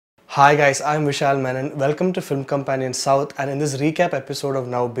Hi guys, I'm Vishal Menon. Welcome to Film Companion South, and in this recap episode of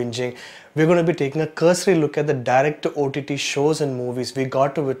Now Bingeing, we're going to be taking a cursory look at the direct-to-OTT shows and movies we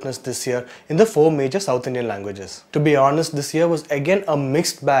got to witness this year in the 4 major South Indian languages. To be honest, this year was again a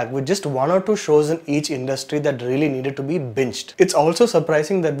mixed bag with just 1 or 2 shows in each industry that really needed to be binged. It's also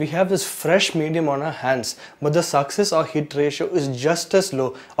surprising that we have this fresh medium on our hands, but the success or hit ratio is just as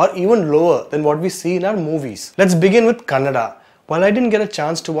low or even lower than what we see in our movies. Let's begin with Kannada. While I didn't get a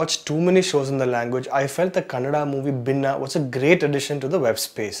chance to watch too many shows in the language, I felt the Kannada movie Binna was a great addition to the web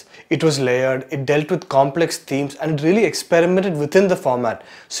space. It was layered, it dealt with complex themes, and it really experimented within the format,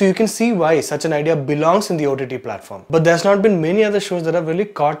 so you can see why such an idea belongs in the OTT platform. But there's not been many other shows that have really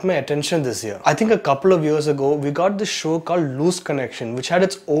caught my attention this year. I think a couple of years ago, we got this show called Loose Connection, which had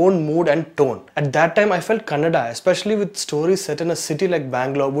its own mood and tone. At that time, I felt Kannada, especially with stories set in a city like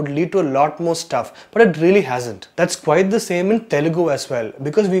Bangalore, would lead to a lot more stuff, but it really hasn't. That's quite the same in Telugu as well,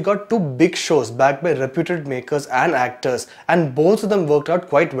 because we got 2 big shows backed by reputed makers and actors, and both of them worked out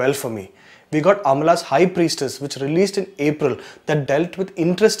quite well for me. We got Amala's High Priestess, which released in April, that dealt with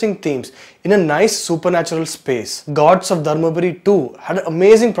interesting themes in a nice supernatural space. Gods of Dharmaburi 2 had an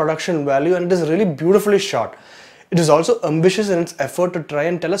amazing production value and it is really beautifully shot. It is also ambitious in its effort to try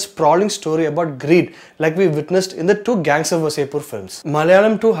and tell a sprawling story about greed like we witnessed in the 2 Gangs of Wasseypur films.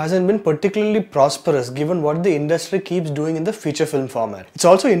 Malayalam too hasn't been particularly prosperous given what the industry keeps doing in the feature film format. It's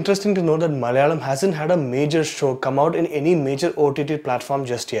also interesting to note that Malayalam hasn't had a major show come out in any major OTT platform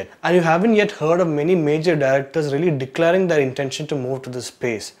just yet. And you haven't yet heard of many major directors really declaring their intention to move to this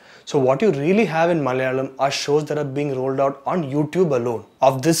space. So what you really have in Malayalam are shows that are being rolled out on YouTube alone.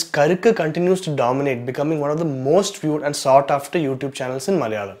 Of this, Karikku continues to dominate, becoming one of the most viewed and sought after YouTube channels in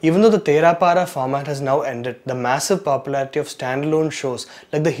Malayalam. Even though the Therapara format has now ended, the massive popularity of standalone shows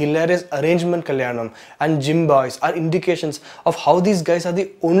like the hilarious Arrangement Kalyanam and Gym Boys are indications of how these guys are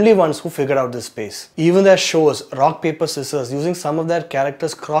the only ones who figured out this space. Even their shows, Rock Paper Scissors, using some of their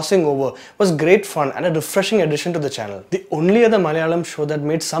characters crossing over, was great fun and a refreshing addition to the channel. The only other Malayalam show that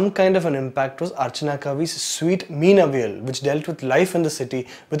made some kind of an impact was Archana Kavi's Sweet Meenaviyal, which dealt with life in the city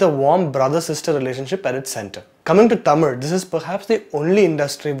with a warm brother-sister relationship at its center. Coming to Tamil, this is perhaps the only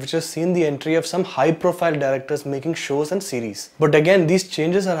industry which has seen the entry of some high-profile directors making shows and series. But again, these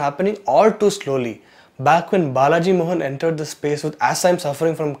changes are happening all too slowly. Back when Balaji Mohan entered the space with As I'm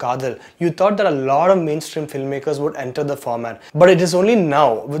Suffering from Kadal, you thought that a lot of mainstream filmmakers would enter the format. But it is only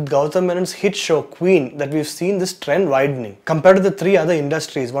now, with Gautam Menon's hit show Queen, that we've seen this trend widening. Compared to the 3 other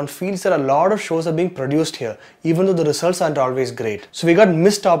industries, one feels that a lot of shows are being produced here, even though the results aren't always great. So we got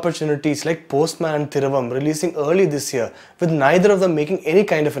missed opportunities like Postman and Thiruvam releasing early this year, with neither of them making any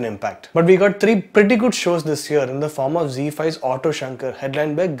kind of an impact. But we got 3 pretty good shows this year in the form of Z5's Auto Shankar,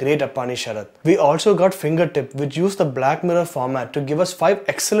 headlined by great Appani Sharath. We also got Fingertip, which used the Black Mirror format to give us 5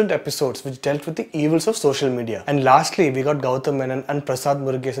 excellent episodes which dealt with the evils of social media. And lastly, we got Gautam Menon and Prasad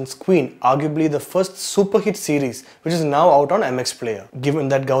Murugesan's Queen, arguably the first super hit series which is now out on MX Player. Given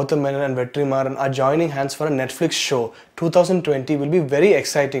that Gautam Menon and Vetrimaran are joining hands for a Netflix show, 2020 will be very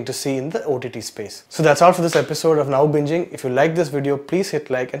exciting to see in the OTT space. So that's all for this episode of Now Binging. If you like this video, please hit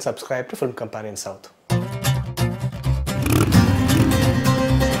like and subscribe to Film Companion South.